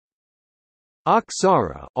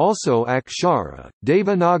Aksara, also Akshara,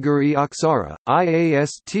 Devanagari Aksara,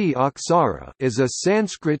 IAST Aksara, is a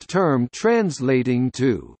Sanskrit term translating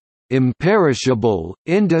to imperishable,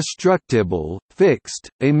 indestructible, fixed,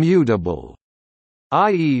 immutable,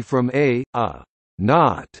 i.e. from a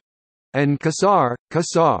not, and kasar,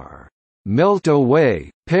 melt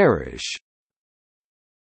away, perish.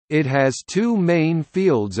 It has two main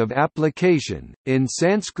fields of application, in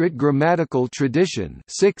Sanskrit grammatical tradition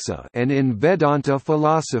and in Vedanta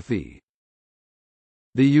philosophy.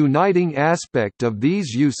 The uniting aspect of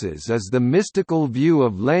these uses is the mystical view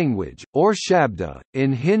of language, or shabda,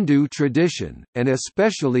 in Hindu tradition, and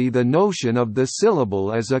especially the notion of the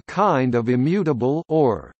syllable as a kind of immutable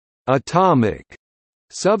or atomic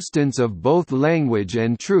substance of both language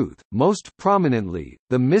and truth, most prominently,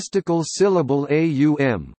 the mystical syllable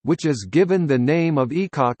aum, which is given the name of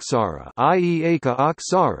ekaksara, i.e. eka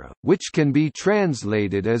aksara, which can be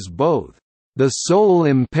translated as both the sole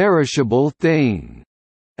imperishable thing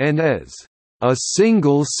and as a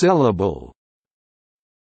single syllable.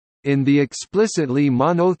 In the explicitly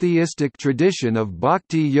monotheistic tradition of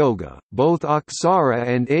Bhakti Yoga, both Aksara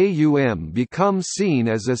and Aum become seen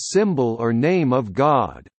as a symbol or name of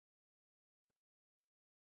God.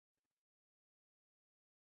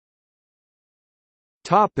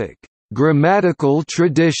 Grammatical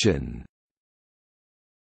tradition.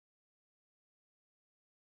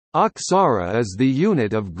 Aksara is the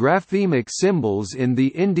unit of graphemic symbols in the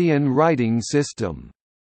Indian writing system.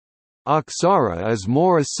 Aksara is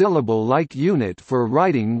more a syllable-like unit for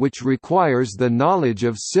writing which requires the knowledge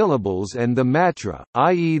of syllables and the matra,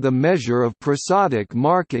 i.e. the measure of prosodic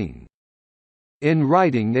marking. In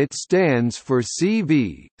writing it stands for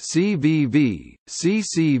CV, CVV,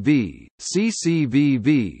 CCV,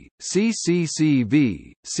 CCVV,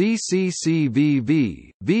 CCCV,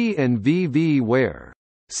 CCCVV, V and VV where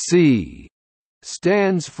C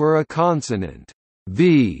stands for a consonant,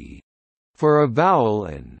 V for a vowel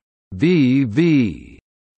and VV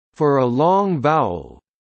for a long vowel.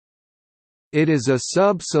 It is a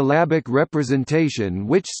sub-syllabic representation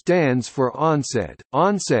which stands for onset,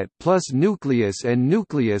 onset plus nucleus and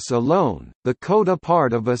nucleus alone. The coda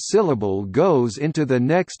part of a syllable goes into the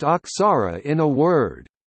next aksara in a word.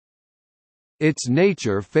 Its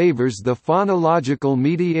nature favors the phonological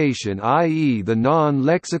mediation, i.e. the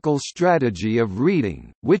non-lexical strategy of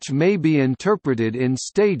reading, which may be interpreted in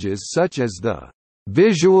stages such as the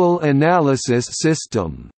visual analysis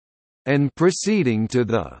system, and proceeding to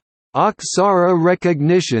the Aksara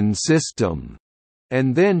recognition system,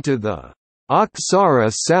 and then to the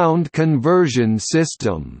Aksara sound conversion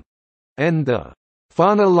system, and the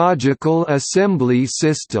phonological assembly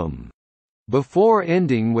system, before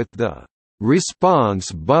ending with the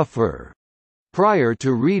response buffer prior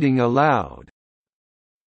to reading aloud.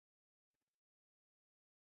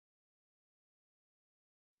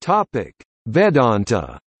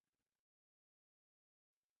 Vedanta.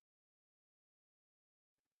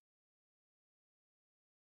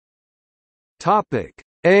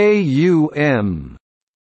 AUM.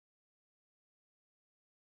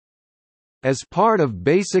 As part of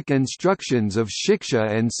basic instructions of Shiksha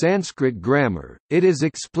and Sanskrit grammar, it is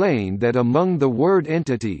explained that among the word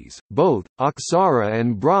entities, both Aksara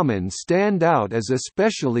and Brahman stand out as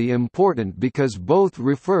especially important because both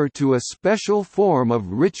refer to a special form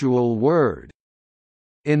of ritual word.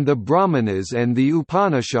 In the Brahmanas and the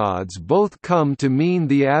Upanishads both come to mean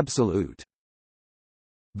the absolute.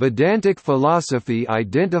 Vedantic philosophy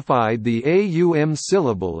identified the aum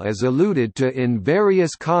syllable as alluded to in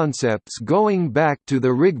various concepts going back to the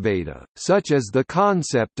Rigveda, such as the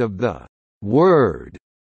concept of the word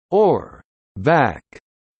or vak,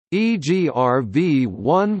 e.g. RV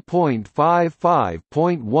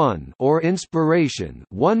 1.55.1 or inspiration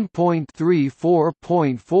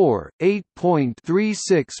 1.34.4,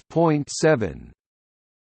 8.36.7.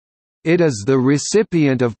 It is the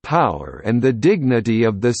recipient of power and the dignity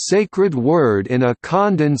of the sacred word in a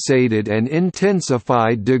condensated and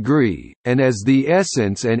intensified degree, and as the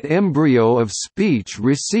essence and embryo of speech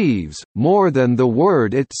receives, more than the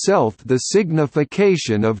word itself, the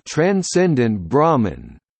signification of transcendent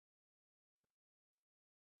Brahman.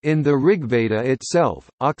 In the Rigveda itself,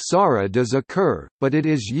 Aksara does occur, but it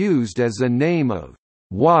is used as a name of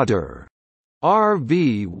water.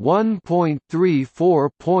 RV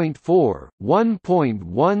 1.34.4,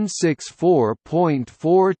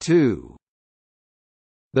 1.164.42.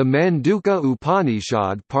 The Manduka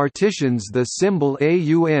Upanishad partitions the symbol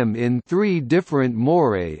aum in 3 different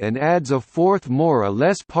morae and adds a 4th more or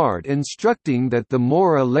less part, instructing that the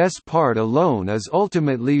more or less part alone is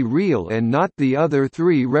ultimately real and not the other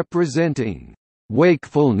 3 representing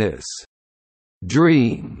wakefulness.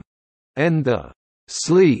 dream, and the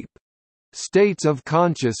sleep states of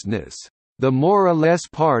consciousness. The more or less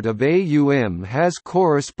part of AUM has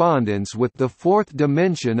correspondence with the fourth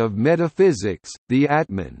dimension of metaphysics, the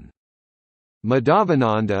Atman.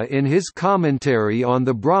 Madhavananda in his commentary on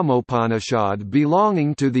the Brahmopanishad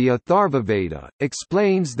belonging to the Atharvaveda,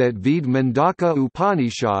 explains that Ved Mandaka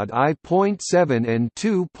Upanishad I.7 and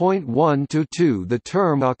 2.1-2 the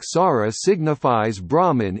term Aksara signifies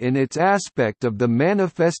Brahman in its aspect of the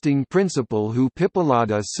manifesting principle who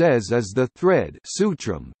Pipalada says is the thread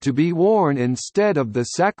sutram to be worn instead of the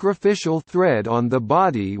sacrificial thread on the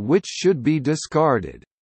body which should be discarded.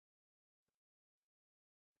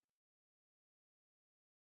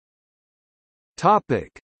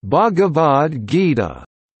 Bhagavad Gita.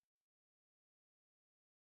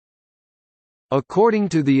 According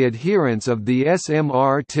to the adherents of the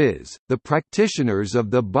Smrtis, the practitioners of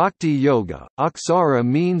the Bhakti Yoga, Aksara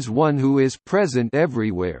means one who is present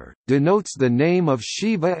everywhere, denotes the name of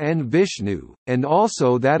Shiva and Vishnu, and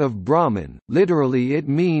also that of Brahman. Literally it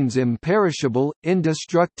means imperishable,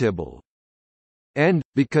 indestructible. And,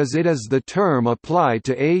 because it is the term applied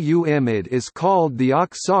to Aum, it is called the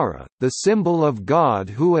Aksara, the symbol of God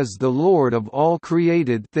who is the Lord of all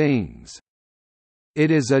created things. It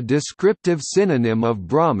is a descriptive synonym of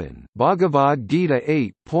Brahman, Bhagavad Gita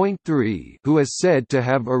 8.3, who is said to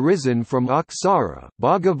have arisen from Aksara,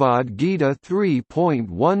 Bhagavad Gita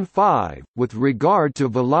 3.15. With regard to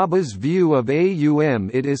Vallabha's view of Aum,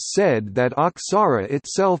 it is said that Aksara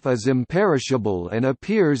itself is imperishable and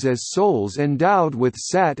appears as souls endowed with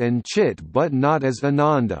Sat and Chit but not as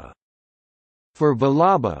Ananda. For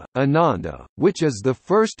Vallabha, Ananda, which is the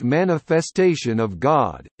first manifestation of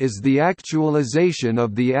God, is the actualization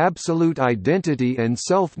of the absolute identity and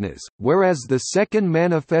selfness, whereas the second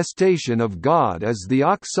manifestation of God is the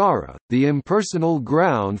Aksara, the impersonal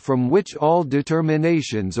ground from which all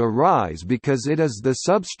determinations arise because it is the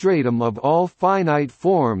substratum of all finite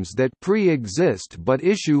forms that pre-exist but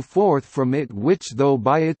issue forth from it, which though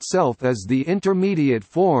by itself is the intermediate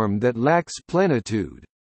form that lacks plenitude.